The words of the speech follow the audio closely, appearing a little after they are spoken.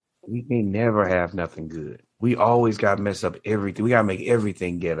We can never have nothing good. We always got to mess up everything. We got to make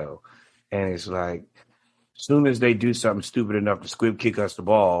everything ghetto. And it's like, as soon as they do something stupid enough to squib kick us the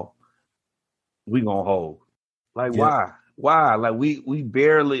ball, we gonna hold. Like, why? Why? Like, we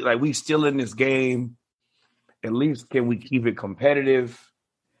barely, like, we still in this game. At least can we keep it competitive?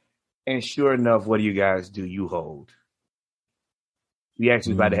 And sure enough, what do you guys do? You hold. We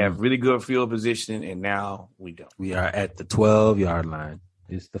actually about to have really good field position, and now we don't. We are at the 12-yard line.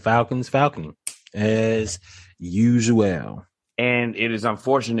 It's the Falcons falconing, as usual. And it is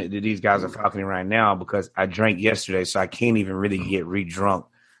unfortunate that these guys are falconing right now because I drank yesterday, so I can't even really get re-drunk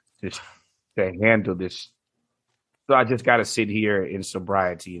to handle this. So I just got to sit here in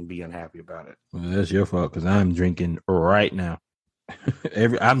sobriety and be unhappy about it. Well, that's your fault because I'm drinking right now.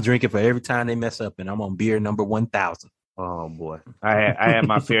 I'm drinking for every time they mess up, and I'm on beer number 1,000. Oh, boy. I had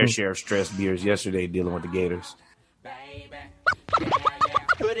my fair share of stress beers yesterday dealing with the Gators. Baby,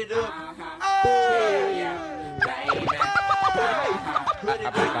 put it up. Baby.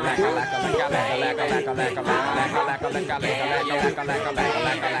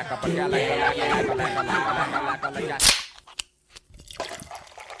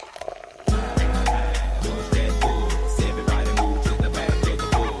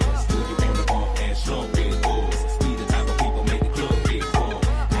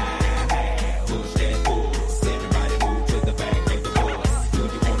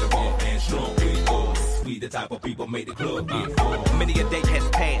 Type of people make the club get full. Many a day has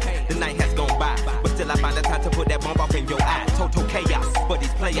passed, the night has gone by, but still I find the time to put that bomb off in your eye. Total chaos, but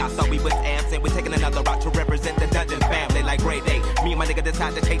these playoffs thought we was abs, and we're taking another route to represent the Dungeon family like grade A. Me and my nigga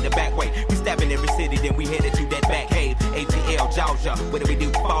decide to take the back way. We stabbing every city, then we headed to that back cave. ATL, Georgia, what do we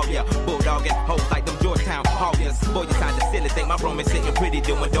do? Fall ya, bulldogging hoes like them Georgetown Hawkins. Boy, you sound the silly, think my room is sitting pretty,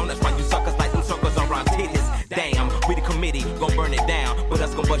 doing donuts while you suckers like them suckers around titties. Damn, we the committee, gon' burn it down, but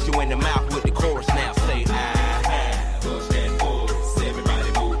us gon' bust you in the mouth with the chorus now. Say, push that force.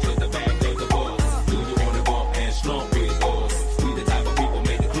 Everybody move to the back of the bus. Do you wanna bump and slump with us? We the type of people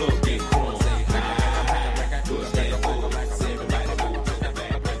make the club get crunk. Say, push that force. Everybody move to the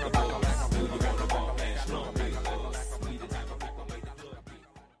back of the bus. Do you wanna bump and slump with us? We the type of people make the club get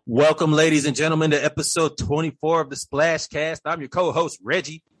crunk. Welcome, ladies and gentlemen, to episode 24 of the Splash Cast. I'm your co-host,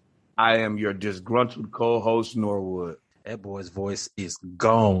 Reggie. I am your disgruntled co-host, Norwood. That boy's voice is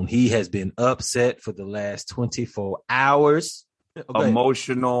gone. He has been upset for the last 24 hours. Okay.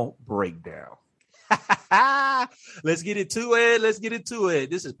 Emotional breakdown. Let's get into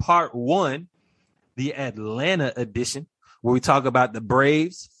it. This is part one, the Atlanta edition, where we talk about the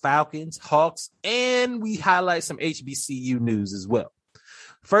Braves, Falcons, Hawks, and we highlight some HBCU news as well.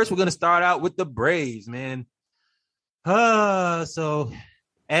 First, we're going to start out with the Braves, man. So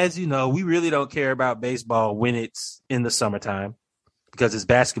as you know, we really don't care about baseball when it's in the summertime because it's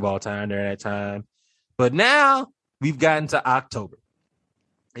basketball time during that time. But now we've gotten to October.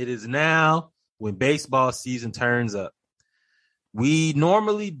 It is now when baseball season turns up. We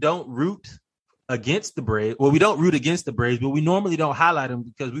normally don't root against the Braves. Well, we don't root against the Braves, but we normally don't highlight them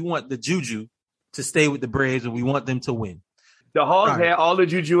because we want the juju to stay with the Braves and we want them to win. The Hawks had all the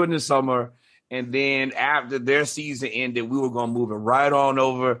juju in the summer. And then after their season ended, we were going to move it right on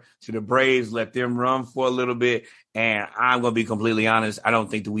over to the Braves, let them run for a little bit. And I'm going to be completely honest. I don't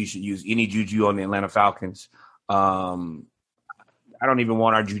think that we should use any juju on the Atlanta Falcons. I don't even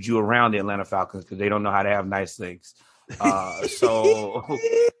want our juju around the Atlanta Falcons because they don't know how to have nice things. So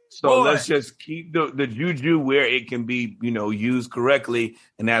let's just keep the juju where it can be, used correctly.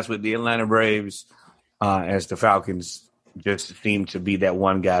 And that's with the Atlanta Braves as the Falcons just seem to be that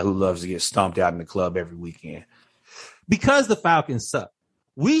one guy who loves to get stomped out in the club every weekend. Because the Falcons suck,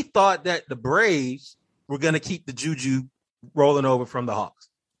 we thought that the Braves were going to keep the juju rolling over from the Hawks.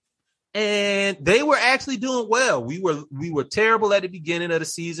 And they were actually doing well. We were terrible at the beginning of the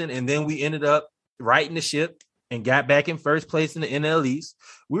season, and then we ended up righting the ship and got back in first place in the NL East.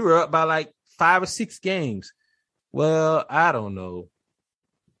 We were up by like 5 or 6 games. Well, I don't know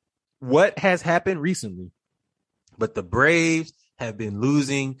what has happened recently, but the Braves have been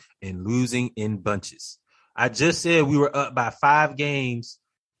losing in bunches. I just said we were up by 5 games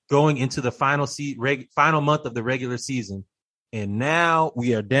going into the final month of the regular season. And now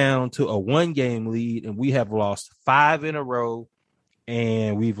we are down to a 1-game lead, and we have lost 5 in a row,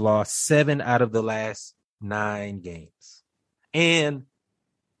 and we've lost 7 out of the last 9 games. And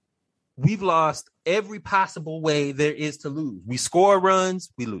we've lost every possible way there is to lose. We score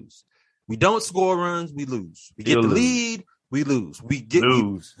runs, we lose. We don't score runs, we lose. We get the lead, we lose.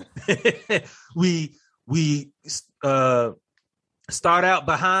 We start out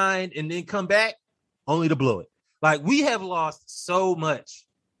behind and then come back only to blow it. Like, we have lost so much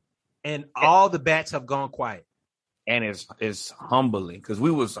and all the bats have gone quiet. And it's humbling because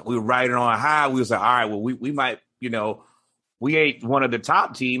we were riding on high. We was like, all right, well, we might, we ain't one of the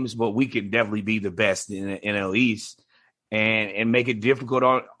top teams, but we could definitely be the best in the NL East and make it difficult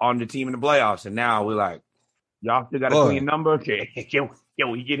on the team in the playoffs. And now we're like, y'all still got a clean number. Can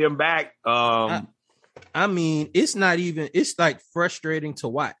we get him back? I mean, it's like frustrating to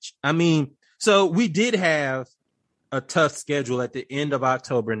watch. I mean, so we did have a tough schedule at the end of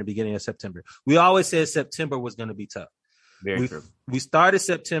October and the beginning of September. We always said September was going to be tough. Very true. We started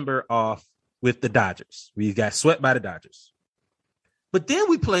September off with the Dodgers. We got swept by the Dodgers. But then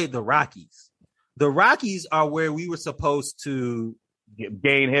we played the Rockies. The Rockies are where we were supposed to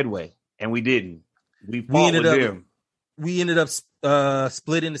gain headway, and we didn't. We ended up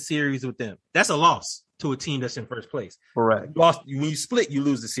splitting the series with them. That's a loss to a team that's in first place. Correct. When you split, you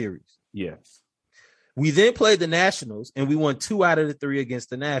lose the series. Yes. We then played the Nationals, and we won 2 out of the 3 against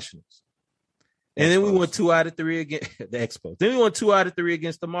the Nationals. And then we won 2 out of 3 against the Expos. Then we won 2 out of 3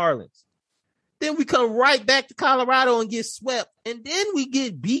 against the Marlins. Then we come right back to Colorado and get swept. And then we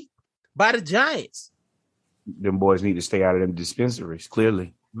get beat by the Giants. Them boys need to stay out of them dispensaries,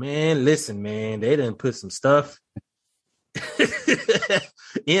 clearly. Man, listen, man. They done put some stuff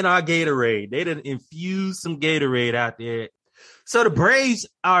in our Gatorade. They done infused some Gatorade out there. So the Braves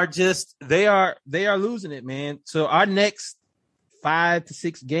are they are losing it, man. So our next 5 to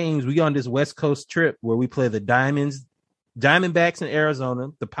 6 games, we on this West Coast trip where we play the Diamondbacks in Arizona,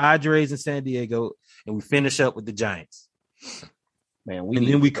 the Padres in San Diego, and we finish up with the Giants. Man,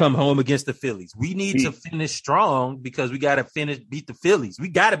 then we come home against the Phillies. We need to finish strong because we got to beat the Phillies. We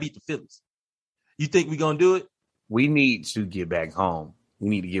got to beat the Phillies. You think we're going to do it? We need to get back home. We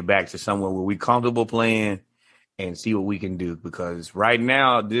need to get back to somewhere where we're comfortable playing and see what we can do, because right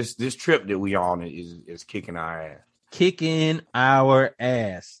now this trip that we on is kicking our ass. Kicking our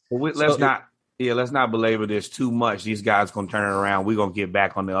ass. Let's not belabor this too much. These guys gonna turn it around. We're gonna get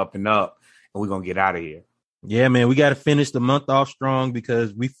back on the up and up, and we're gonna get out of here. Yeah, man, we got to finish the month off strong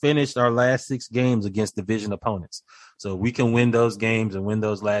because we finished our last 6 games against division opponents. So we can win those games and win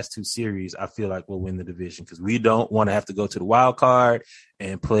those last 2 series. I feel like we'll win the division because we don't want to have to go to the wild card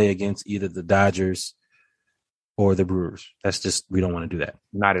and play against either the Dodgers or the Brewers. We don't want to do that.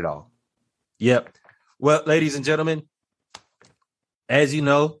 Not at all. Yep. Well, ladies and gentlemen, as you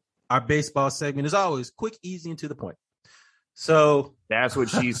know, our baseball segment is always quick, easy, and to the point. So that's what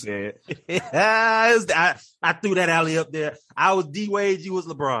she said. I threw that alley up there. I was D Wade, you was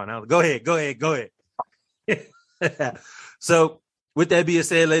LeBron. I was, go ahead. So with that being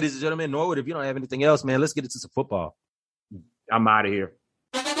said, ladies and gentlemen, Norwood, if you don't have anything else, man, let's get into some football. I'm out of here.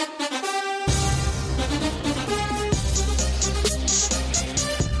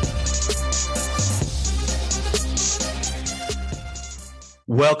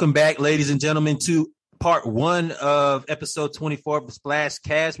 Welcome back, ladies and gentlemen, to part 1 of episode 24 of the Splash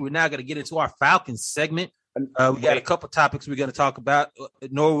Cast. We're now going to get into our Falcons segment. We got a couple topics we're going to talk about.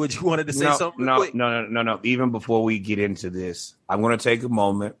 Norwood, you wanted to say something? No. Even before we get into this, I'm going to take a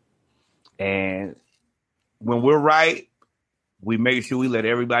moment. And when we're right, we make sure we let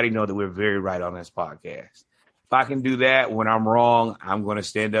everybody know that we're very right on this podcast. If I can do that when I'm wrong, I'm going to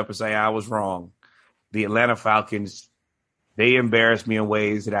stand up and say I was wrong. The Atlanta Falcons, they embarrassed me in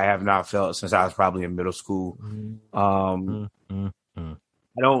ways that I have not felt since I was probably in middle school.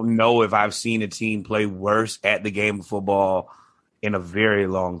 I don't know if I've seen a team play worse at the game of football in a very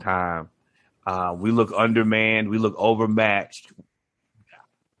long time. We look undermanned. We look overmatched.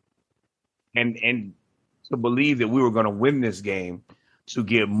 And to believe that we were going to win this game, to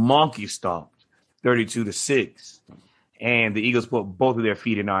get monkey stomped 32-6, and the Eagles put both of their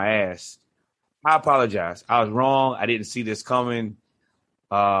feet in our ass. I apologize. I was wrong. I didn't see this coming.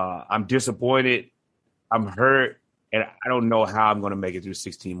 I'm disappointed. I'm hurt. And I don't know how I'm going to make it through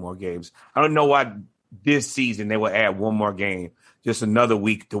 16 more games. I don't know why this season they will add one more game, just another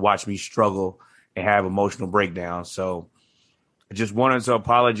week to watch me struggle and have emotional breakdowns. So I just wanted to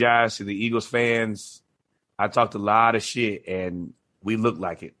apologize to the Eagles fans. I talked a lot of shit, and we look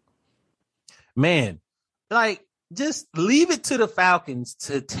like it. Man, just leave it to the Falcons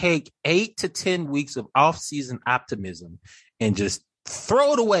to take 8 to 10 weeks of off-season optimism and just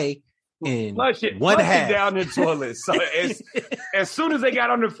throw it away in flush it down the toilet. So as soon as they got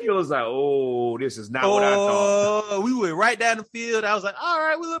on the field, it's like, oh, this is not what I thought. We went right down the field. I was like, all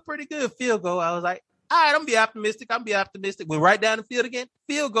right, we look pretty good. Field goal. I was like, all right, I'm be optimistic. Went right down the field again.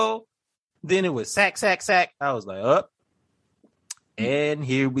 Field goal. Then it was sack. I was like, up. And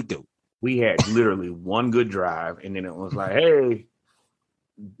here we go. We had literally one good drive, and then it was like, hey,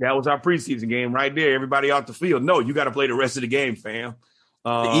 that was our preseason game right there. Everybody off the field. No, you got to play the rest of the game, fam.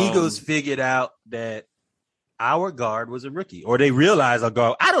 The Eagles figured out that our guard was a rookie, or they realized our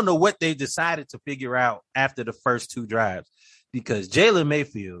guard. I don't know what they decided to figure out after the first 2 drives, because Jalen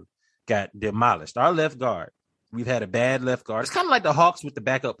Mayfield got demolished. Our left guard, we've had a bad left guard. It's kind of like the Hawks with the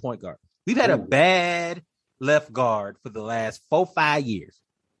backup point guard. We've had a bad left guard for the last 4-5 years.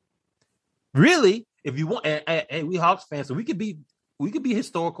 Really, if you want, and we Hawks fans, so we could be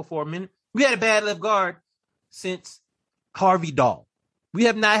historical for a minute. We had a bad left guard since Harvey Dahl. We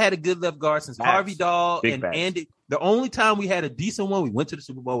have not had a good left guard since Harvey Dahl and Andy. The only time we had a decent one, we went to the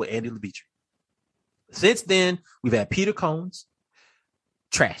Super Bowl with Andy LeBeacher. Since then, we've had Peter Combs,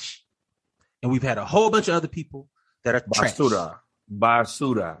 trash. And we've had a whole bunch of other people that are trash.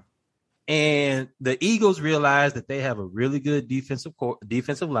 Basuda. And the Eagles realized that they have a really good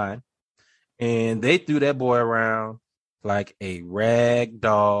defensive line. And they threw that boy around like a rag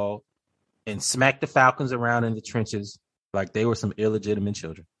doll and smacked the Falcons around in the trenches like they were some illegitimate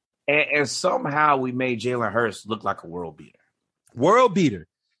children. And somehow we made Jalen Hurts look like a world beater. World beater.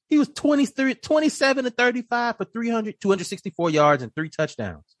 He was 27 to 35 for 264 yards and 3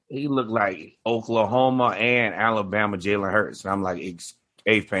 touchdowns. He looked like Oklahoma and Alabama Jalen Hurts. And I'm like,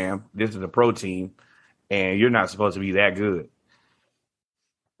 hey, fam, this is a pro team, and you're not supposed to be that good.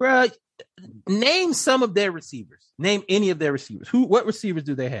 Bro, name some of their receivers. Name any of their receivers. What receivers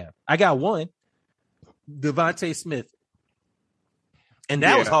do they have? I got one, Devontae Smith. And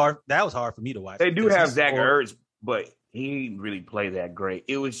that was hard. That was hard for me to watch. They do have Zach Ertz, but he didn't really play that great.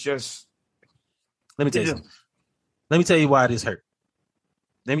 It was just. Let me tell you something. Let me tell you why this hurt.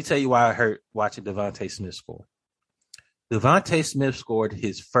 Let me tell you why it hurt watching Devontae Smith score. Devontae Smith scored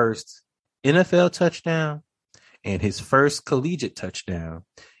his first NFL touchdown and his first collegiate touchdown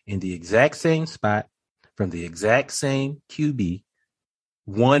in the exact same spot from the exact same QB.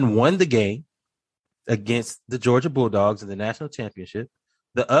 One won the game against the Georgia Bulldogs in the national championship.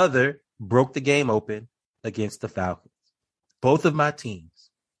 The other broke the game open against the Falcons. Both of my teams.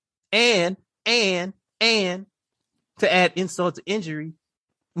 And to add insult to injury,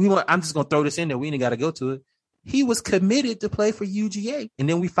 I'm just going to throw this in there. We ain't got to go to it. He was committed to play for UGA, and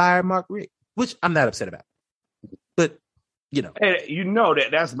then we fired Mark Richt, which I'm not upset about. But, you know. Hey, you know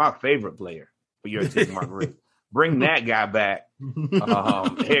that's my favorite player for your team, Mark Richt. Bring that guy back,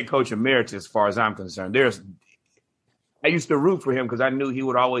 head coach emeritus, as far as I'm concerned. I used to root for him because I knew he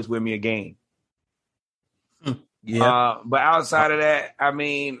would always win me a game. Yeah. But outside of that, I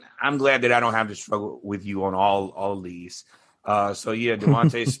mean, I'm glad that I don't have to struggle with you on all of these. So, yeah,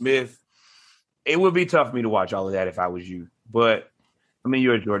 Devontae Smith, it would be tough for me to watch all of that if I was you. But, I mean,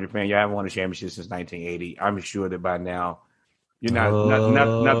 you're a Georgia fan. You haven't won a championship since 1980. I'm sure that by now you're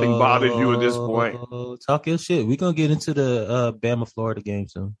nothing bothers you at this point. Talk your shit. We're going to get into the Bama-Florida game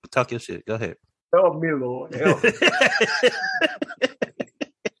soon. Talk your shit. Go ahead. Help me, Lord. Help me.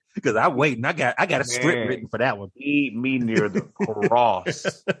 Because I'm waiting. I got a script written for that one. Eat me near the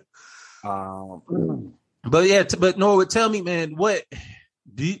cross. But yeah, but no, tell me, man, what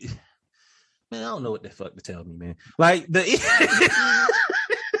do you, man, I don't know what the fuck to tell me, man. Like the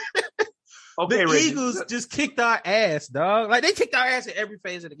Eagles just kicked our ass, dog. Like they kicked our ass in every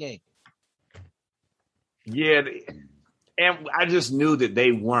phase of the game. Yeah, and I just knew that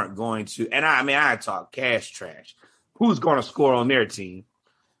they weren't going to. And I talk cash trash. Who's going to score on their team?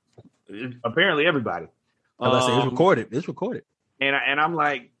 Apparently, everybody. It's recorded. It's recorded. And I'm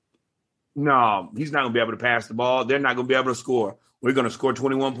like, no, he's not going to be able to pass the ball. They're not going to be able to score. We're going to score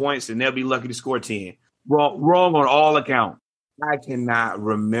 21 points, and they'll be lucky to score 10. Wrong on all accounts. I cannot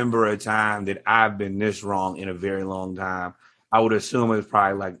remember a time that I've been this wrong in a very long time. I would assume it was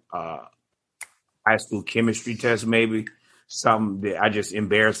probably like high school chemistry test, maybe something that I just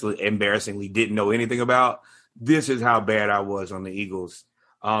embarrassingly didn't know anything about. This is how bad I was on the Eagles,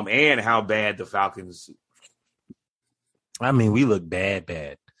 and how bad the Falcons. I mean, we look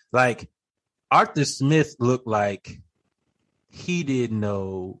bad. Like Arthur Smith looked like he didn't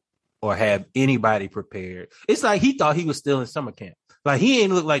know or have anybody prepared. It's like he thought he was still in summer camp. Like he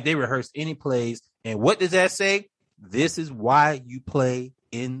ain't look like they rehearsed any plays. And what does that say? This is why you play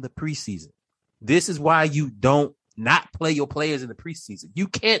in the preseason. This is why you don't not play your players in the preseason. You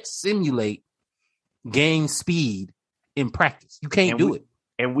can't simulate game speed in practice. You can't do it.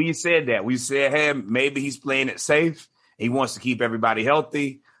 And we said that. We said, hey, maybe he's playing it safe. He wants to keep everybody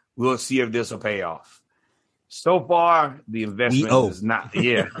healthy. We'll see if this will pay off. So far, the investment is not.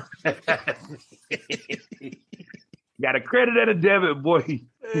 Yeah. Got a credit and a debit, boy.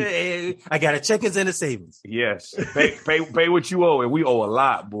 I got a checkings and a savings. Yes. Pay what you owe, and we owe a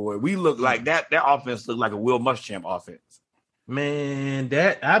lot, boy. We look like that offense looked like a Will Muschamp offense. Man,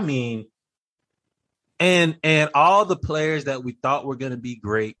 And all the players that we thought were going to be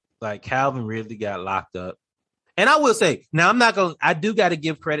great, like Calvin Ridley got locked up. And I will say, now I do got to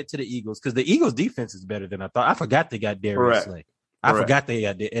give credit to the Eagles because the Eagles defense is better than I thought. I forgot they got Darius Slay. I forgot they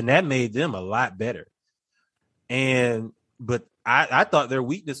got and that made them a lot better. But I thought their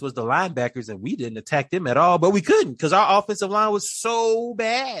weakness was the linebackers, and we didn't attack them at all, but we couldn't because our offensive line was so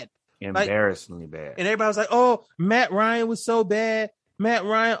bad. Embarrassingly bad. And everybody was like, oh, Matt Ryan was so bad. Matt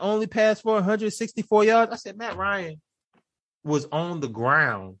Ryan only passed for 164 yards. I said, Matt Ryan was on the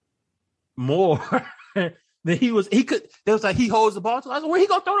ground more than he was. They was like, he holds the ball to. I said, where he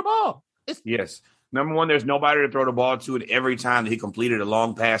going to throw the ball? Yes. Number one, there's nobody to throw the ball to, and every time that he completed a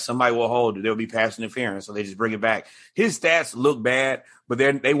long pass, somebody will hold it. There'll be pass interference, so they just bring it back. His stats look bad, but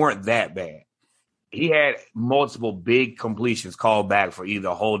they weren't that bad. He had multiple big completions called back for either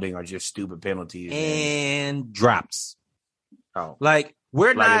holding or just stupid penalties and drops. Oh,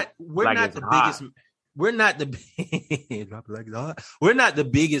 we're not the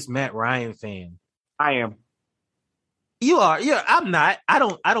biggest Matt Ryan fan. I am. You are. Yeah, I'm not. I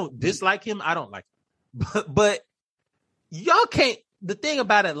don't dislike him. I don't like him. But y'all can't. The thing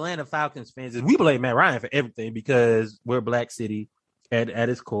about Atlanta Falcons fans is we blame Matt Ryan for everything because we're Black City at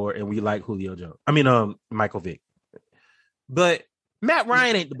its core, and we like Julio Jones. I mean, Michael Vick. But Matt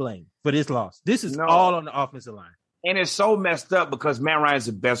Ryan ain't to blame for this loss. This is all on the offensive line. And it's so messed up because Matt Ryan is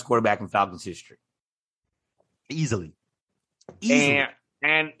the best quarterback in Falcons history. Easily.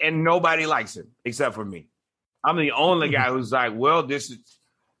 And nobody likes him except for me. I'm the only guy who's like, well,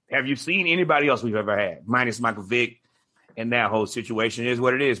 have you seen anybody else we've ever had? Minus Michael Vick, and that whole situation is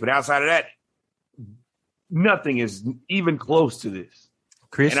what it is. But outside of that, nothing is even close to this.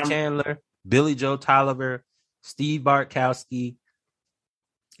 Chris Chandler, Billy Joe Tolliver, Steve Bartkowski,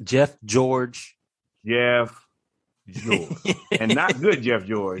 Jeff George. And not good Jeff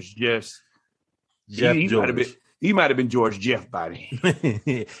George. Just Jeff George. He might have been George Jeff by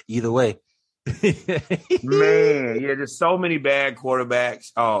then. Either way. Man, yeah, there's so many bad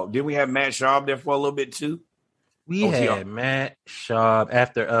quarterbacks. Oh, didn't we have Matt Schaub there for a little bit too? We had Matt Schaub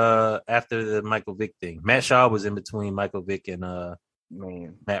after the Michael Vick thing. Matt Schaub was in between Michael Vick and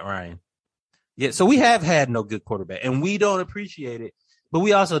Matt Ryan. Yeah, so we have had no good quarterback, and we don't appreciate it, but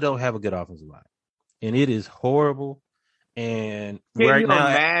we also don't have a good offensive line. And it is horrible. And can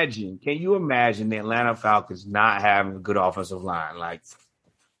you imagine the Atlanta Falcons not having a good offensive line? Like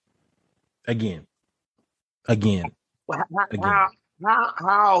Again. How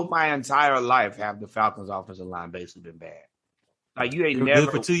my entire life have the Falcons' offensive line basically been bad? Like you ain't never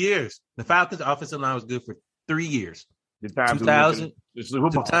good for 2 years. The Falcons' offensive line was good for 3 years. The times 2000,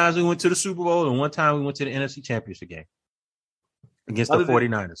 two times we went to the Super Bowl, and one time we went to the NFC Championship game against the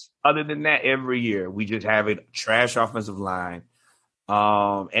 49ers. Other than that, every year we just have a trash offensive line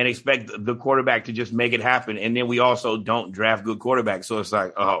and expect the quarterback to just make it happen. And then we also don't draft good quarterbacks. So it's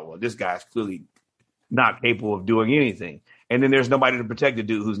like, oh, well, this guy's clearly not capable of doing anything. And then there's nobody to protect the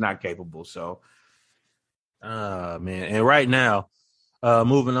dude who's not capable. So, man. And right now,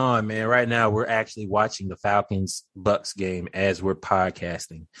 moving on, man. Right now, we're actually watching the Falcons-Bucks game as we're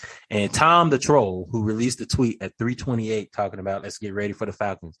podcasting. And Tom the Troll, who released a tweet at 3:28 talking about let's get ready for the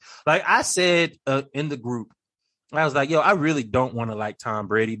Falcons. Like I said in the group, I was like, yo, I really don't want to like Tom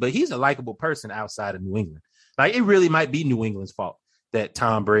Brady, but he's a likable person outside of New England. Like it really might be New England's fault that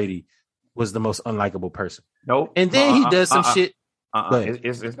Tom Brady was the most unlikable person. Nope. And then he does some shit.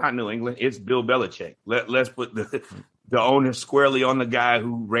 It's not New England. It's Bill Belichick. Let's put the owner squarely on the guy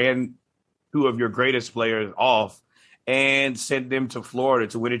who ran two of your greatest players off and sent them to Florida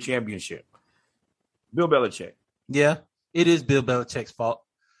to win a championship. Bill Belichick. Yeah, it is Bill Belichick's fault.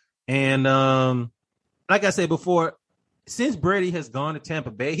 And like I said before, since Brady has gone to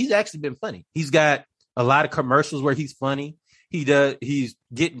Tampa Bay, he's actually been funny. He's got a lot of commercials where he's funny. He's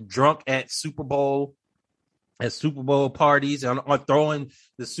getting drunk at Super Bowl parties or throwing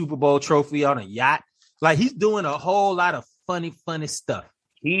the Super Bowl trophy on a yacht. Like he's doing a whole lot of funny stuff.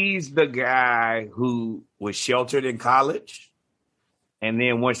 He's the guy who was sheltered in college. And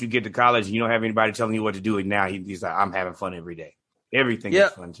then once you get to college, you don't have anybody telling you what to do. And now he's like, I'm having fun every day. Everything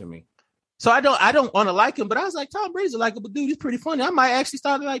is fun to me. So I don't want to like him, but I was like, Tom Brady's a likable dude. He's pretty funny. I might actually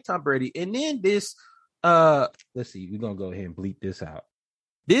start to like Tom Brady. And then this, let's see, we're going to go ahead and bleep this out.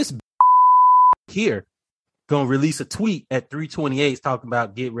 This here going to release a tweet at 3:28 talking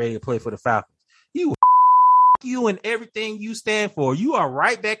about get ready to play for the Falcons. You and everything you stand for. You are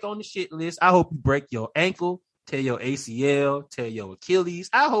right back on the shit list. I hope you break your ankle, tear your ACL, tear your Achilles.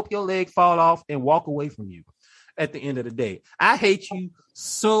 I hope your leg fall off and walk away from you at the end of the day. I hate you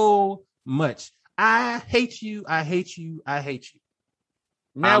so much. I hate you.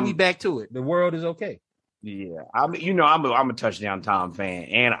 Now we back to it. The world is okay. Yeah, I'm a touchdown Tom fan,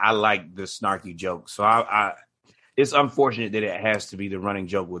 and I like the snarky joke. So I it's unfortunate that it has to be the running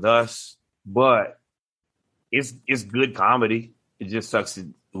joke with us, but it's good comedy. It just sucks that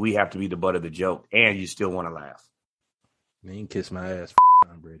we have to be the butt of the joke, and you still want to laugh. Man, you can kiss my ass,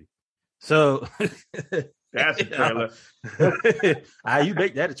 Tom Brady. So That's a trailer. You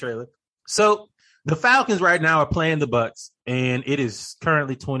make that a trailer. So the Falcons right now are playing the Bucks, and it is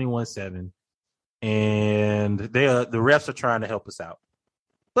currently 21-7. And the refs are trying to help us out.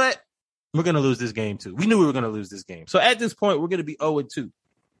 But we're going to lose this game, too. We knew we were going to lose this game. So at this point, we're going to be 0-2.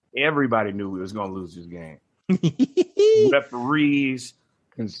 Everybody knew we was going to lose this game. Referees,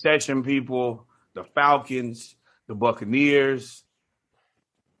 concession people, the Falcons, the Buccaneers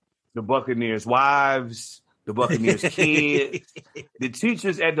wives, the Buccaneers kids, the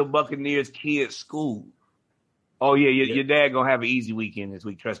teachers at the Buccaneers kids school. Oh, yeah, your dad going to have an easy weekend this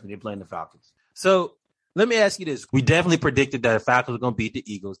week. Trust me, they're playing the Falcons. So let me ask you this. We definitely predicted that the Falcons were going to beat the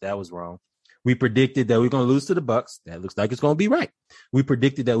Eagles. That was wrong. We predicted that we were going to lose to the Bucks. That looks like it's going to be right. We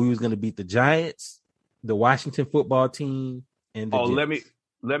predicted that we was going to beat the Giants, the Washington football team, and the Jets.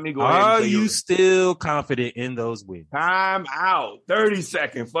 Let me go ahead. Are you still confident in those wins? Time out. 30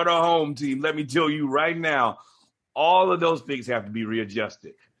 seconds for the home team. Let me tell you right now, all of those picks have to be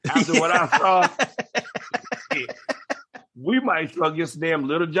readjusted. After what I saw, we might struggle against the damn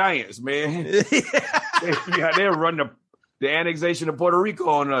little Giants, man. They'll run the annexation of Puerto Rico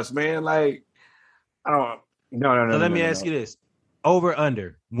on us, man. Like, I don't. No. Let me ask you this: over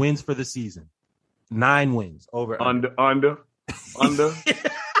under wins for the season, 9 wins. Over under. Under.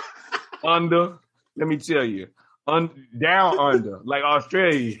 Let me tell you, down under like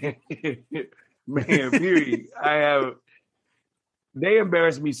Australia, man. Period. They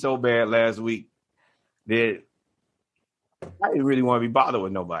embarrassed me so bad last week that I didn't really want to be bothered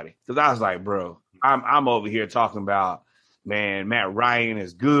with nobody because I was like, bro, I'm over here talking about, man, Matt Ryan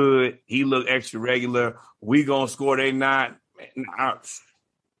is good. He looked extra regular. We gonna score. They not.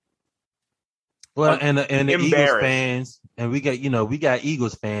 Well, and the Eagles fans, and we got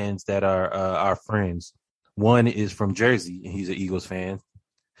Eagles fans that are our friends. One is from Jersey, and he's an Eagles fan.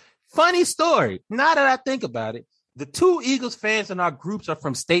 Funny story. Now that I think about it, the 2 Eagles fans in our groups are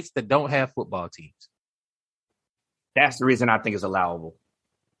from states that don't have football teams. That's the reason I think it's allowable.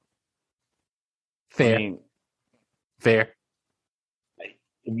 Fair.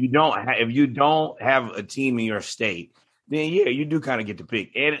 If you don't have a team in your state, then yeah, you do kind of get to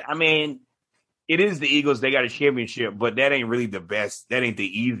pick. And I mean, it is the Eagles. They got a championship, but that ain't really the best. That ain't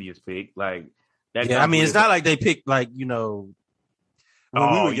the easiest pick. Like that. Yeah, I mean, it's not like they picked like, when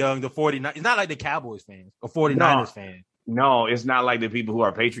we were young, the 49. It's not like the Cowboys fans or 49ers fans. No, it's not like the people who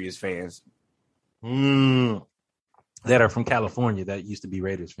are Patriots fans. That are from California that used to be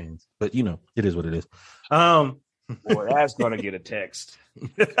Raiders fans. But, it is what it is. Boy, that's going to get a text.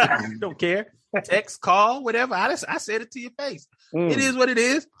 Don't care. Text, call, whatever. I said it to your face. It is what it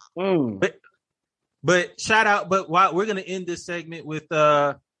is. But shout out. But we're going to end this segment with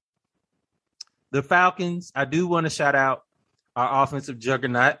the Falcons. I do want to shout out our offensive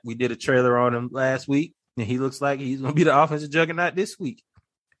juggernaut. We did a trailer on him last week, and he looks like he's going to be the offensive juggernaut this week.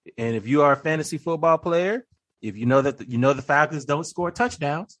 And if you are a fantasy football player, if you know that the Falcons don't score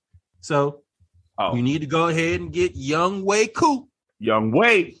touchdowns, so you need to go ahead and get Young Wei Koo. Young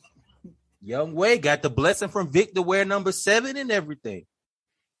Wei got the blessing from Vic to wear number 7 and everything.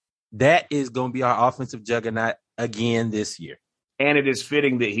 That is going to be our offensive juggernaut again this year. And it is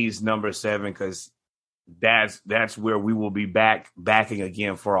fitting that he's number 7 because that's where we will be backing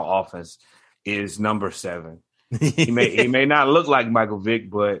again for our offense is number 7. He may not look like Michael Vick,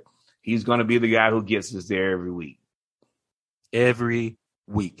 but he's going to be the guy who gets us there every week. Every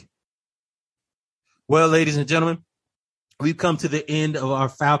week. Well, ladies and gentlemen, we've come to the end of our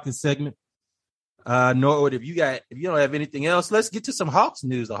Falcon segment. Norwood, if you don't have anything else, let's get to some Hawks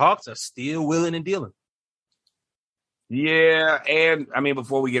news. The Hawks are still willing and dealing. Yeah, and I mean,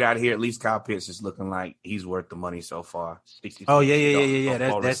 before we get out of here, at least Kyle Pitts is looking like he's worth the money so far. Oh yeah.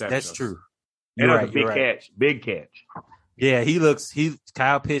 That's true. You're right. Big catch. Yeah,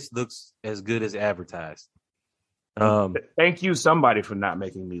 Kyle Pitts looks as good as advertised. Thank you, somebody, for not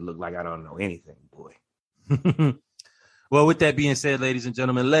making me look like I don't know anything, boy. Well, with that being said, ladies and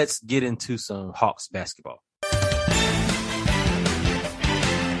gentlemen, let's get into some Hawks basketball.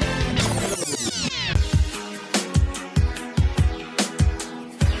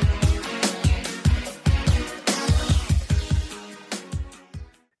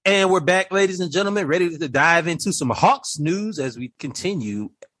 And we're back, ladies and gentlemen, ready to dive into some Hawks news as we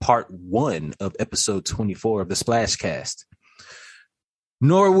continue part 1 of episode 24 of the Splashcast.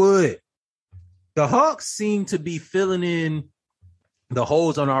 Norwood, the Hawks seem to be filling in the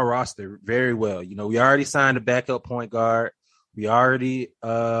holes on our roster very well. You know, we already signed a backup point guard. We already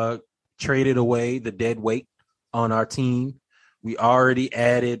traded away the dead weight on our team. We already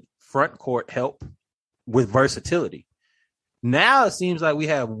added front court help with versatility. Now it seems like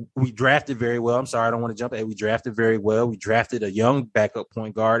we drafted very well. I'm sorry, I don't want to jump ahead. We drafted very well. We drafted a young backup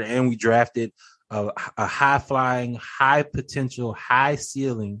point guard, and we drafted a high flying, high potential, high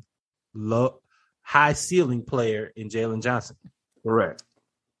ceiling player in Jalen Johnson. Correct.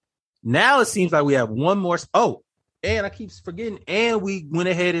 Now it seems like we have one more. Oh, and I keep forgetting. And we went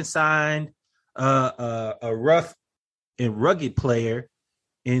ahead and signed a rough and rugged player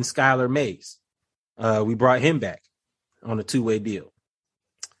in Skylar Mays. We brought him back on a 2-way deal,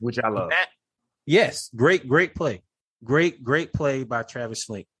 which I love. Yes, great play. Great play by Travis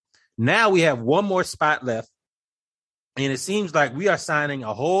Slink. Now we have one more spot left, and it seems like we are signing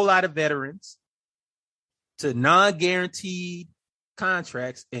a whole lot of veterans to non-guaranteed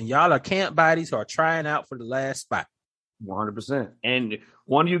contracts, and y'all are camp bodies who are trying out for the last spot. 100%. And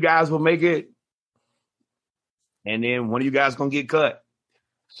one of you guys will make it, and then one of you guys going to get cut.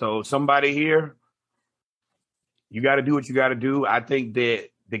 So somebody here, you got to do what you got to do. I think that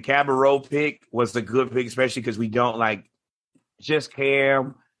the Cabarrot pick was a good pick, especially because we don't like just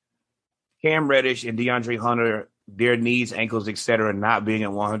Cam Reddish and DeAndre Hunter, their knees, ankles, etc., not being at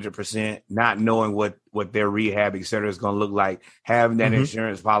 100%, not knowing what their rehab, etc., is going to look like. Having that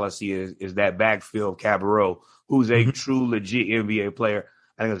insurance policy is that backfield of Cabarrot, who's a true, legit NBA player.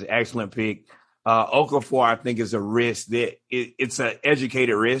 I think it's an excellent pick. Okafor, I think, is a risk that it's an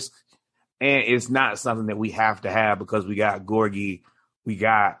educated risk, and it's not something that we have to have because we got Gorgie, we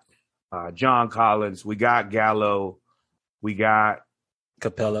got John Collins, we got Gallo, we got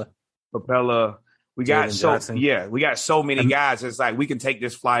Capella. We got we got so many guys. It's like we can take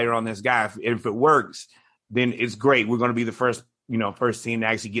this flyer on this guy. If it works, then it's great. We're going to be the first team to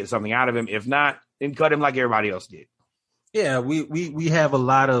actually get something out of him. If not, then cut him like everybody else did. Yeah, we have a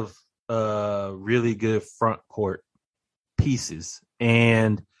lot of really good front court pieces,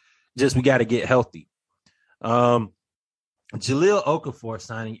 and just we got to get healthy. Jahlil Okafor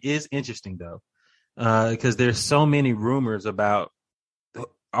signing is interesting though, because there's so many rumors about.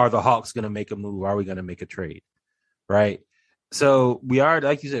 Are the Hawks going to make a move? Are we going to make a trade? Right. So we are,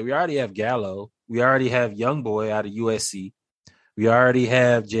 like you said, we already have Gallo. We already have Young Boy out of USC. We already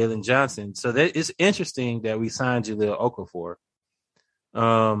have Jalen Johnson. So that it's interesting that we signed Jahlil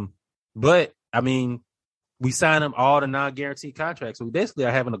Okafor. But I mean, we signed them all to non-guaranteed contracts. So we basically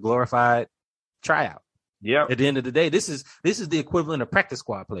are having a glorified tryout. Yeah. At the end of the day, this is the equivalent of practice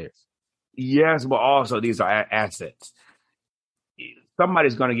squad players. Yes, but also these are assets.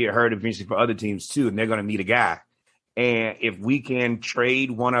 Somebody's going to get hurt eventually for other teams too, and they're going to need a guy. And if we can trade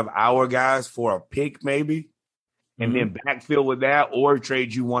one of our guys for a pick, maybe, and then backfill with that, or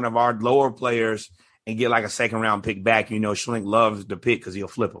trade you one of our lower players and get like a second round pick back, Schlink loves the pick because he'll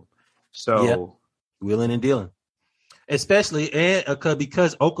flip them. So wheeling and dealing, especially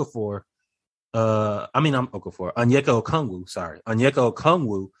because Okafor, Onyeka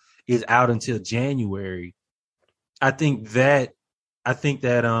Okongwu is out until January. I think that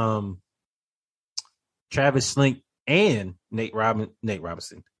Travis Slink and Nate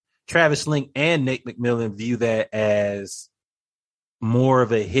Robinson, Travis Slink and Nate McMillan view that as more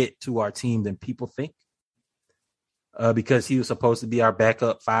of a hit to our team than people think, because he was supposed to be our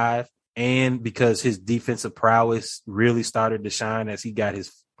backup 5, and because his defensive prowess really started to shine as he got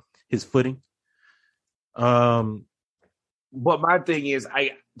his footing. But my thing is,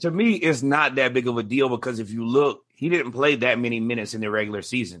 to me, it's not that big of a deal because if you look, he didn't play that many minutes in the regular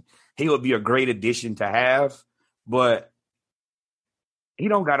season. He would be a great addition to have, but he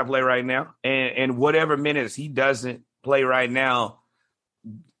don't got to play right now. And whatever minutes he doesn't play right now,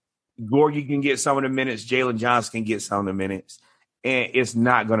 Gorgie can get some of the minutes. Jalen Johnson can get some of the minutes. And it's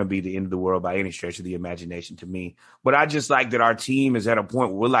not going to be the end of the world by any stretch of the imagination to me. But I just like that our team is at a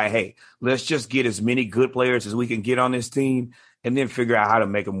point where we're like, hey, let's just get as many good players as we can get on this team and then figure out how to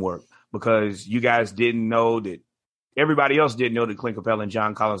make them work. Because you guys didn't know that everybody else didn't know that Clint Capella and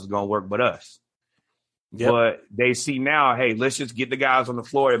John Collins was going to work but us. Yep. But they see now, hey, let's just get the guys on the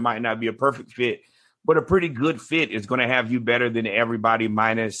floor. It might not be a perfect fit, but a pretty good fit is going to have you better than everybody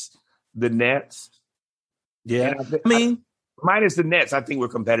minus the Nets. Yeah. Minus the Nets, I think we're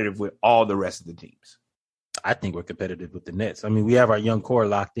competitive with all the rest of the teams. I think we're competitive with the Nets. I mean, we have our young core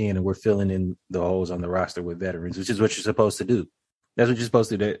locked in, and we're filling in the holes on the roster with veterans, which is what you're supposed to do. That's what you're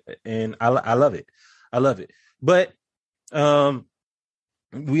supposed to do, and I love it. I love it. But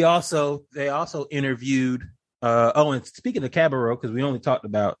they also interviewed And speaking of Cabarro, because we only talked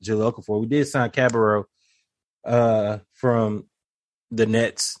about Jaleel Okafor, we did sign Cabarro from the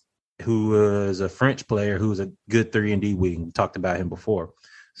Nets, who was a French player who was a good 3-and-D wing. We talked about him before.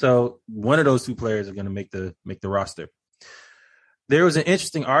 So one of those two players are going to make the roster. There was an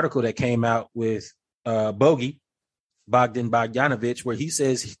interesting article that came out with Bogdan Bogdanovic, where he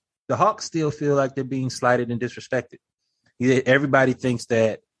says the Hawks still feel like they're being slighted and disrespected. Everybody thinks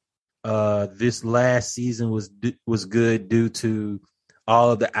that this last season was good due to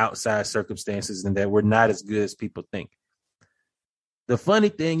all of the outside circumstances and that we're not as good as people think. The funny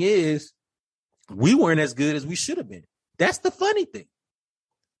thing is, we weren't as good as we should have been. That's the funny thing.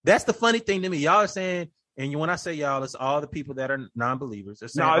 That's the funny thing to me. Y'all are saying, and when I say y'all, it's all the people that are non-believers.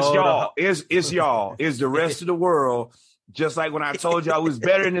 Saying, no, it's y'all. It's y'all. It's the rest of the world. Just like when I told y'all I was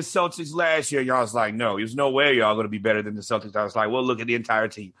better than the Celtics last year, y'all was like, no, there's no way y'all going to be better than the Celtics. I was like, well, look at the entire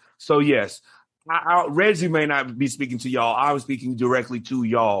team. So, yes, Reggie may not be speaking to y'all. I was speaking directly to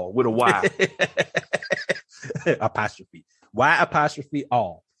y'all with a Y. Apostrophe. Y apostrophe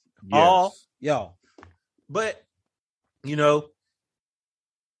all. Yes. All y'all. But,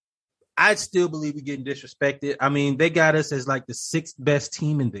 I still believe we're getting disrespected. I mean, they got us as like the 6th best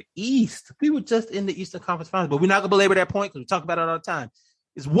team in the East. We were just in the Eastern Conference Finals, but we're not going to belabor that point because we talk about it all the time.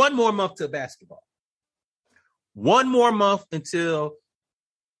 It's one more month to basketball. One more month until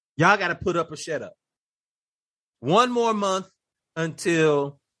y'all got to put up or shut up. One more month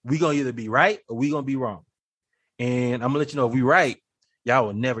until we're going to either be right or we're going to be wrong. And I'm going to let you know if we're right, y'all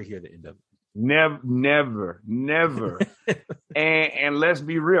will never hear the end of it. Never. and let's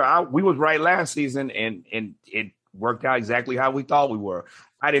be real. We was right last season, and it worked out exactly how we thought we were.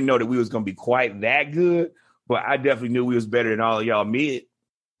 I didn't know that we was going to be quite that good, but I definitely knew we was better than all of y'all mid.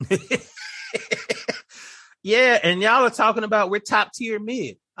 Yeah, and y'all are talking about we're top tier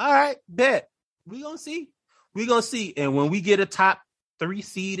mid. All right, bet. We're going to see. And when we get a top 3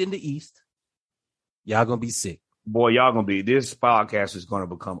 seed in the East, y'all going to be sick. Boy, y'all going to be, this podcast is going to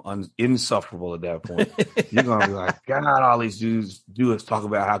become insufferable at that point. You're going to be like, God, all these dudes do is talk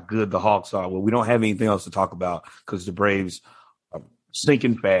about how good the Hawks are. Well, we don't have anything else to talk about because the Braves are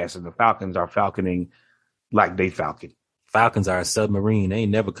sinking fast and the Falcons are falconing like they falcon. Falcons are a submarine. They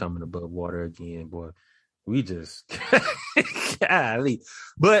ain't never coming above water again, boy. We just, golly.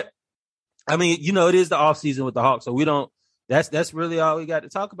 But, I mean, it is the offseason with the Hawks, so we don't, that's really all we got to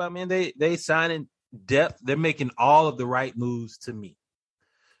talk about, man. They signing depth. They're making all of the right moves to me.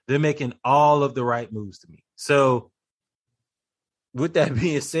 So with that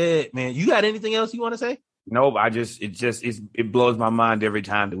being said, man, you got anything else you want to say? No, it blows my mind every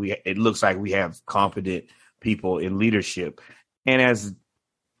time that it looks like we have confident people in leadership. And as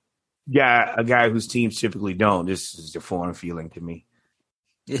a guy whose teams typically don't, this is a foreign feeling to me.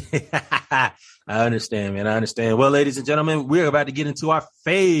 I understand, man. I understand. Well, ladies and gentlemen, we're about to get into our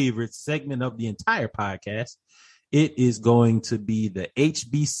favorite segment of the entire podcast. It is going to be the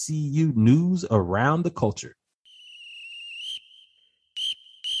HBCU news around the culture.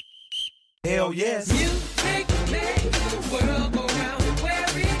 Hell yes. Music makes the world go round. Where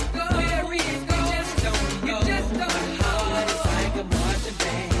it goes, you just don't know how. It's like a marching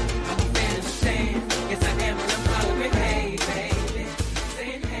band. I'm a fan of the stand. Yes, I am, and I'm hollering, hey, baby.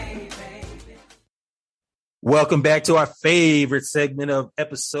 Saying, hey, baby. Welcome back to our favorite segment of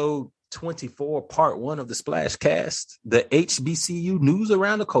episode 24, part 1 of the Splash Cast, the HBCU news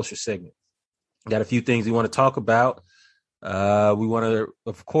around the culture segment. Got a few things we want to talk about. We want to,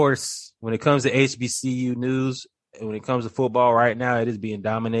 of course, when it comes to HBCU news, and when it comes to football right now, it is being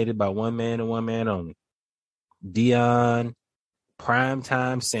dominated by one man and one man only. Deion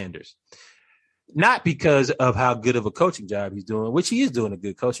Primetime Sanders. Not because of how good of a coaching job he's doing, which he is doing a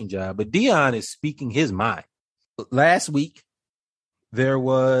good coaching job, but Deion is speaking his mind. Last week, there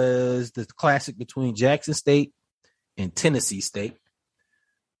was the classic between Jackson State and Tennessee State.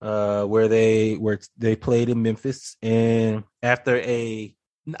 Where they played in Memphis, and after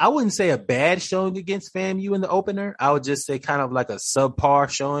I wouldn't say a bad showing against FAMU in the opener, I would just say kind of like a subpar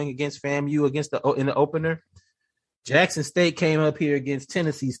showing against FAMU in the opener. Jackson State came up here against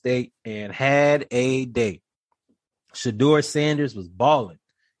Tennessee State and had a day. Shedeur Sanders was balling.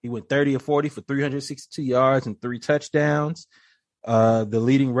 He went 30 of 40 for 362 yards and 3 touchdowns. The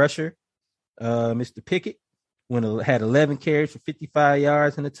leading rusher, Mr. Pickett, had 11 carries for 55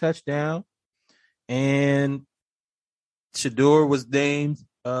 yards and a touchdown. And Shedeur was named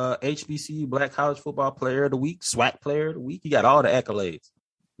HBCU Black College Football Player of the Week, SWAC Player of the Week. He got all the accolades.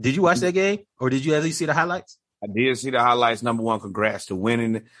 Did you watch that game, or did you at least see the highlights? I did see the highlights. Number one, congrats to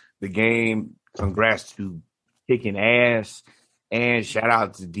winning the game. Congrats to kicking ass. And shout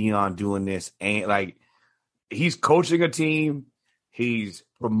out to Deion doing this. And he's coaching a team. He's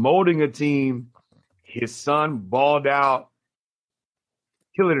promoting a team. His son balled out,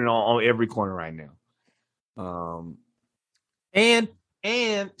 killing it on every corner right now. And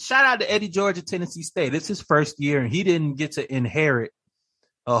shout out to Eddie George at Tennessee State. It's his first year, and he didn't get to inherit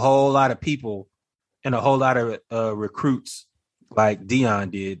a whole lot of people and a whole lot of recruits like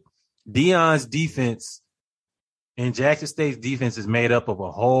Deion did. Deion's defense and Jackson State's defense is made up of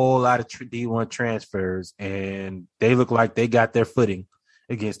a whole lot of D1 transfers, and they look like they got their footing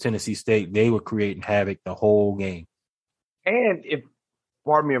against Tennessee State. They were creating havoc the whole game. And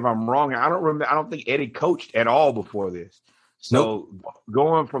pardon me if I'm wrong, I don't think Eddie coached at all before this. So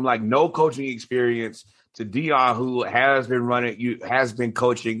going from like no coaching experience to Deion, who has been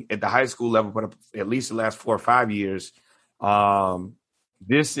coaching at the high school level for at least the last 4 or 5 years.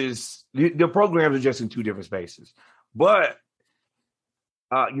 This is the programs are just in two different spaces, but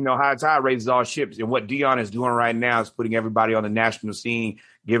high tide raises all ships, and what Deion is doing right now is putting everybody on the national scene,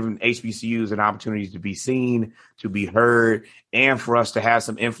 giving HBCUs an opportunity to be seen, to be heard, and for us to have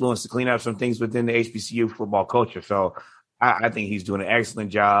some influence to clean up some things within the HBCU football culture. So I think he's doing an excellent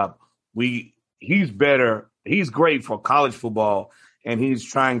job. He's better. He's great for college football, and he's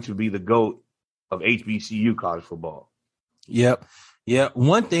trying to be the GOAT of HBCU college football. Yep. Yeah.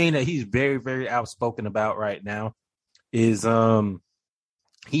 One thing that he's very, very outspoken about right now is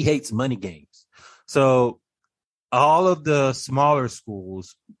he hates money games. So all of the smaller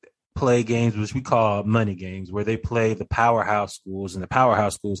schools play games, which we call money games, where they play the powerhouse schools, and the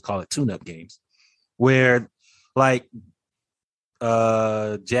powerhouse schools call it tune-up games, where like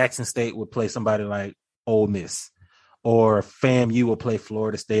Jackson State would play somebody like Ole Miss, or FAMU will play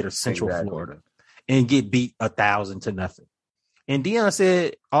Florida State or Central Florida and get beat 1,000-0. And Deion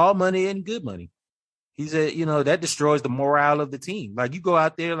said, all money and good money. He said, that destroys the morale of the team. Like, you go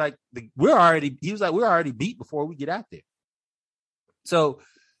out there, like we're already beat before we get out there. So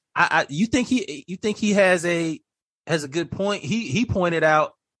you think he has a good point. He pointed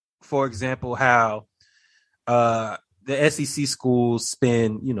out, for example, how the SEC schools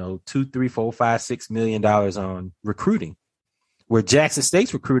spend, $2, $3, $4, $5, $6 million on recruiting, where Jackson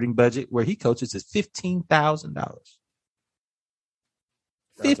State's recruiting budget, where he coaches, is $15,000.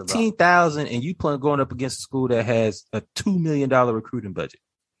 $15,000, and you plan going up against a school that has a $2 million recruiting budget.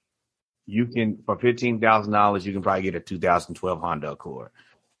 You can, for $15,000, you can probably get a 2012 Honda Accord.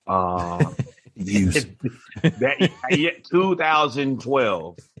 Use that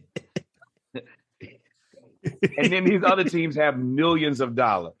 2012. And then these other teams have millions of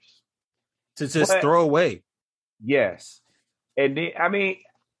dollars to just throw away. Yes. And then,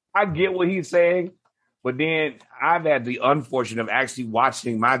 I get what he's saying, but then I've had the unfortunate of actually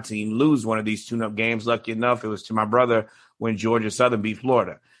watching my team lose one of these tune-up games. Lucky enough, it was to my brother when Georgia Southern beat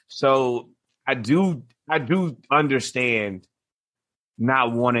Florida. So I do understand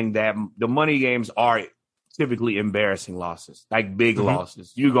not wanting that. The money games are typically embarrassing losses, like big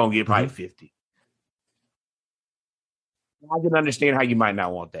losses. You're going to get probably 50. I can understand how you might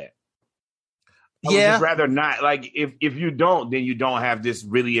not want that. I would just rather not. Like, if you don't, then you don't have this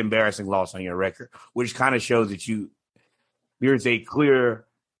really embarrassing loss on your record, which kind of shows that there's a clear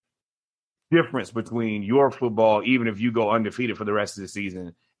difference between your football, even if you go undefeated for the rest of the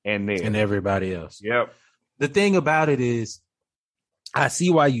season, and everybody else. Yep. The thing about it is, I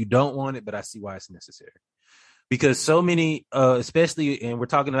see why you don't want it, but I see why it's necessary. Because so many, especially, and we're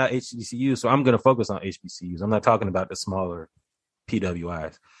talking about HBCUs, so I'm going to focus on HBCUs. I'm not talking about the smaller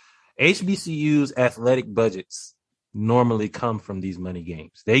PWIs. HBCUs athletic budgets normally come from these money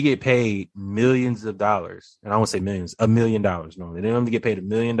games. They get paid millions of dollars, and I won't say millions, $1 million normally. They only get paid $1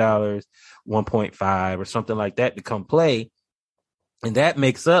 million, 1.5 or something like that to come play, and that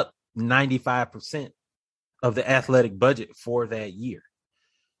makes up 95% of the athletic budget for that year.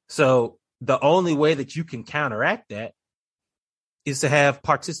 So the only way that you can counteract that is to have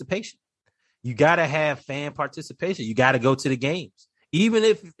participation. You got to have fan participation. You got to go to the games. Even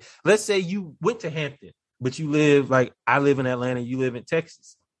if, let's say you went to Hampton, but you live, like I live in Atlanta, you live in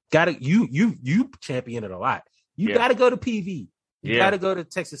Texas. You champion it a lot. You got to go to PV. You got to go to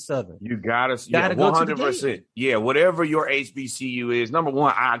Texas Southern. You got to, 100%. Yeah, whatever your HBCU is. Number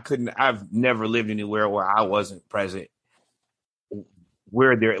one, I've never lived anywhere where I wasn't present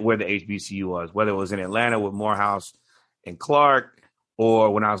where the HBCU was, whether it was in Atlanta with Morehouse and Clark,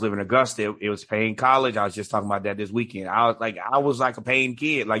 or when I was living in Augusta, it was Payne College. I was just talking about that this weekend. I was like a Payne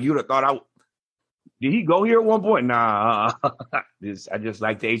kid. Like, you would have thought did he go here at one point? Nah. I just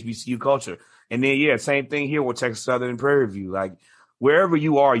like the HBCU culture. And then, same thing here with Texas Southern and Prairie View. Like, wherever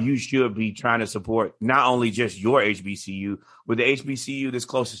you are, you should be trying to support not only just your HBCU, but the HBCU that's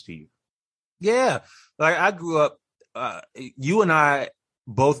closest to you. Yeah. Like I grew up, you and I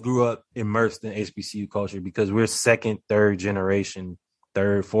both grew up immersed in HBCU culture because we're second, third generation,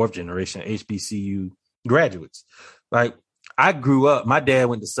 fourth generation HBCU graduates. Like I grew up, my dad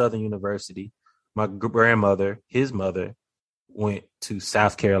went to Southern University. My grandmother, his mother, went to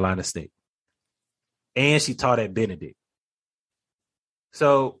South Carolina State. And she taught at Benedict.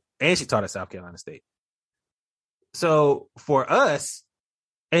 And she taught at South Carolina State. So for us,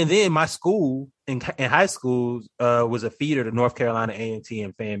 and then my school in high school was a feeder to North Carolina A&T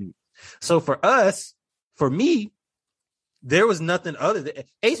and FAMU. So for me, there was nothing other than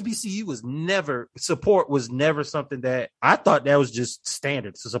HBCU was never something that I thought that was just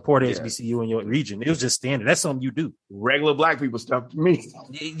standard to support HBCU in your region. It was just standard. That's something you do. Regular black people stuff to me.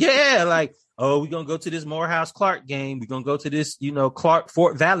 Yeah, like, oh, we're going to go to this Morehouse Clark game. We're going to go to this, Clark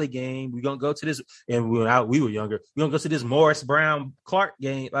Fort Valley game. We're going to go to this, and we were younger. We're going to go to this Morris Brown Clark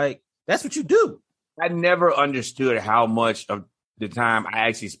game. Like, that's what you do. I never understood how much of the time I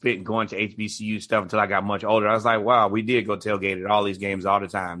actually spent going to HBCU stuff until I got much older. I was like, wow, we did go tailgate at all these games all the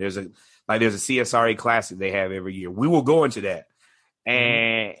time. There's a CSRA Classic they have every year. We will go into that.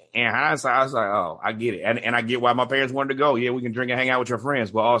 And in hindsight, I was like, oh, I get it. And I get why my parents wanted to go. Yeah, we can drink and hang out with your friends,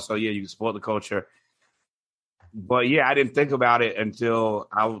 but also, yeah, you can support the culture. But yeah, I didn't think about it until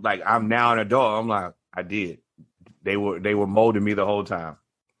I was like, I'm now an adult. I'm like, I did. They were molding me the whole time.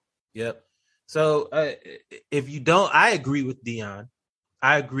 Yep. So if you don't, I agree with Dion.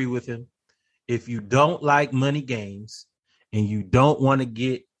 I agree with him. If you don't like money games and you don't want to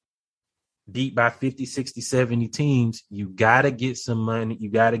get beat by 50, 60, 70 teams, you got to get some money. You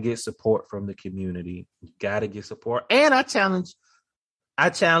got to get support from the community. You got to get support. And I challenge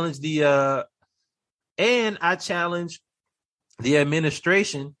the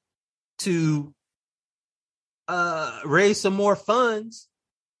administration to raise some more funds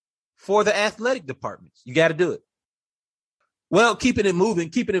for the athletic departments. You got to do it. Well, keeping it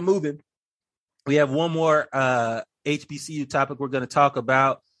moving. We have one more HBCU topic we're going to talk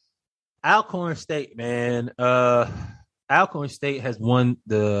about. Alcorn State, man. Alcorn State has won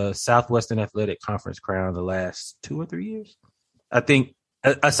the Southwestern Athletic Conference crown the last 2 or 3 years. I think,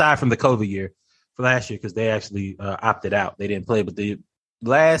 aside from the COVID year for last year, because they actually opted out. They didn't play, but the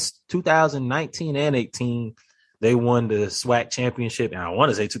last 2019 and 18, they won the SWAC championship. And I want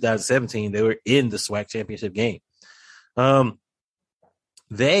to say 2017, they were in the SWAC championship game.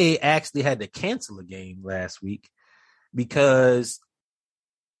 They actually had to cancel a game last week because,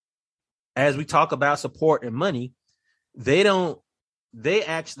 as we talk about support and money, they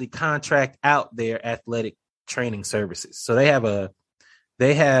actually contract out their athletic training services. So they have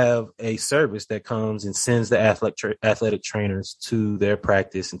a service that comes and sends the athletic trainers to their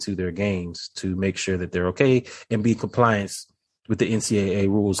practice and to their games to make sure that they're okay and be in compliance with the NCAA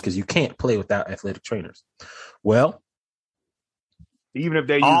rules, because you can't play without athletic trainers. Well, even if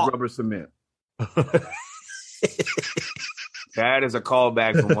they use rubber cement. That is a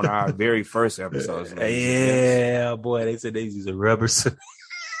callback from one of our very first episodes. Yeah, boy, they said they use a rubber cement.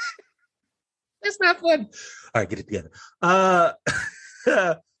 That's not fun. All right, get it together.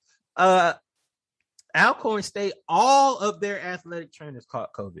 Alcorn State, all of their athletic trainers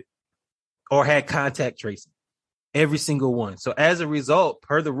caught COVID or had contact tracing. Every single one. So as a result,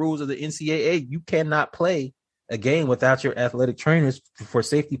 per the rules of the NCAA, you cannot play a game without your athletic trainers for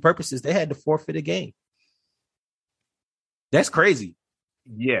safety purposes. They had to forfeit a game. That's crazy.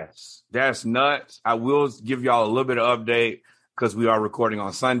 Yes, that's nuts. I will give y'all a little bit of update because we are recording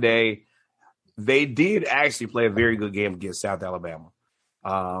on Sunday. They did actually play a very good game against South Alabama,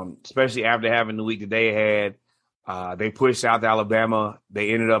 especially after having the week that they had. They pushed South Alabama.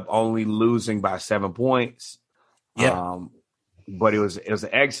 They ended up only losing by 7 points. Yeah, but it was an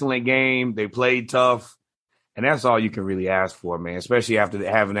excellent game. They played tough, and that's all you can really ask for, man. Especially after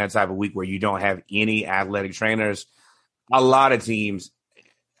having that type of week where you don't have any athletic trainers. A lot of teams,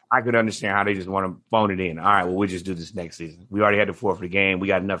 I could understand how they just want to phone it in. All right, well, we'll just do this next season. We already had to forfeit the game. We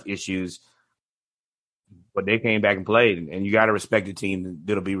got enough issues. But they came back and played, and you got to respect the team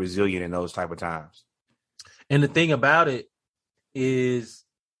that'll be resilient in those type of times. And the thing about it is,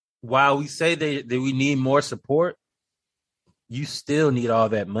 while we say that we need more support, you still need all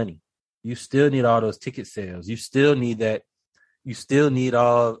that money. You still need all those ticket sales. You still need that. You still need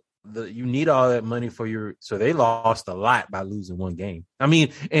you need all that money so they lost a lot by losing one game. I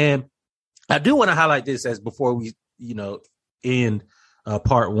mean, and I do want to highlight this as before we, end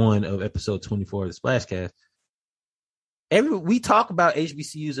part 1 of episode 24 of the Splashcast. We talk about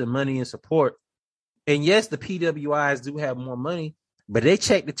HBCUs and money and support. And yes, the PWIs do have more money, but they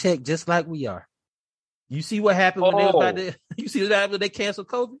check the check just like we are. You see what happened when they canceled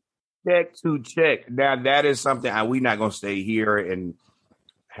COVID? check to check. Now that is something we're not going to stay here and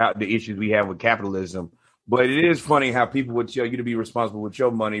how the issues we have with capitalism. But it is funny how people would tell you to be responsible with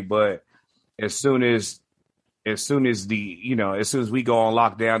your money, but as soon as as soon as we go on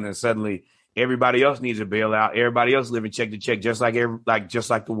lockdown, then suddenly everybody else needs a bailout. Everybody else living check to check, just like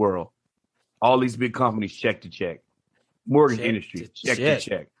the world. All these big companies check to check. Mortgage industry check to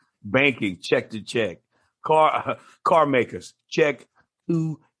check. Banking check to check. Car makers check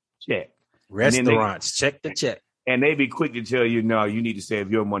to check. Restaurants check to check. And they be quick to tell you, no, you need to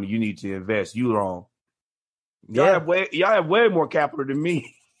save your money. You need to invest. You wrong. Y'all have way more capital than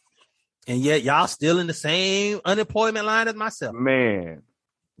me. And yet y'all still in the same unemployment line as myself. Man.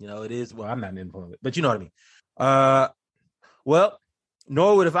 You know, it is. Well, I'm not in unemployment, but you know what I mean. Well,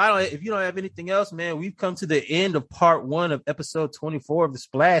 Norwood, if you don't have anything else, man, we've come to the end of part 1 of episode 24 of the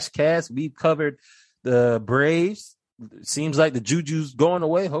Splash Cast. We've covered the Braves. It seems like the Juju's going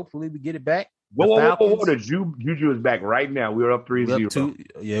away. Hopefully we get it back. Whoa. The Juju is back right now. We're up 3-0.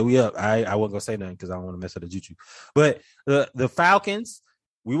 Yeah, we up. I wasn't gonna say nothing because I don't want to mess up the Juju. But the Falcons,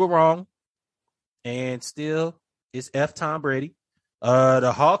 we were wrong. And still it's Tom Brady.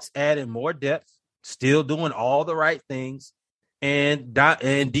 The Hawks added more depth, still doing all the right things. And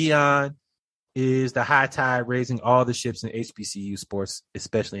Dion is the high tide raising all the ships in HBCU sports,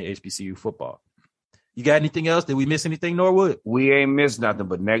 especially in HBCU football. You got anything else? Did we miss anything, Norwood? We ain't missed nothing,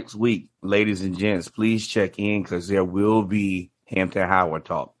 but next week, ladies and gents, please check in because there will be Hampton Howard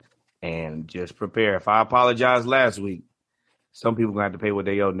talk. And just prepare. If I apologize last week, some people going to have to pay what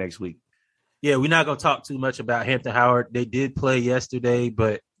they owe next week. Yeah, we're not going to talk too much about Hampton Howard. They did play yesterday,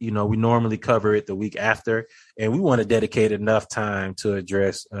 but, we normally cover it the week after. And we want to dedicate enough time to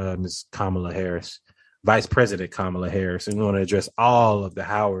address Ms. Kamala Harris, Vice President Kamala Harris. And we want to address all of the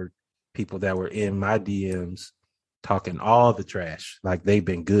Howard people that were in my DMs talking all the trash like they've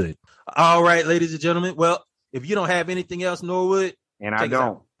been good. All right, ladies and gentlemen. Well, if you don't have anything else, Norwood. And I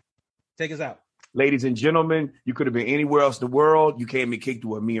don't. Take us out. Ladies and gentlemen, you could have been anywhere else in the world. You came and kicked it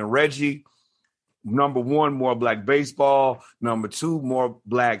with me and Reggie. Number 1, more black baseball. Number 2, more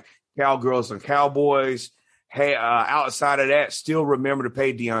black cowgirls and cowboys. Hey, outside of that, still remember to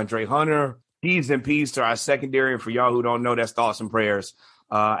pay DeAndre Hunter. P's and P's to our secondary. And for y'all who don't know, that's thoughts and prayers.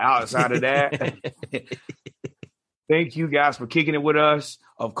 Outside of that, thank you guys for kicking it with us.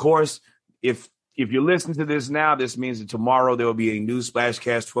 Of course, if you're listening to this now, this means that tomorrow there will be a new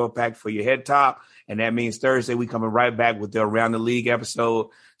Splashcast 12-pack for your head top. And that means Thursday we coming right back with the Around the League episode.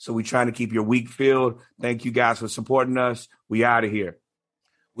 So we're trying to keep your week filled. Thank you guys for supporting us. We out of here.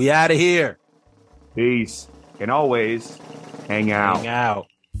 We out of here. Peace. And always hang out. Hang out.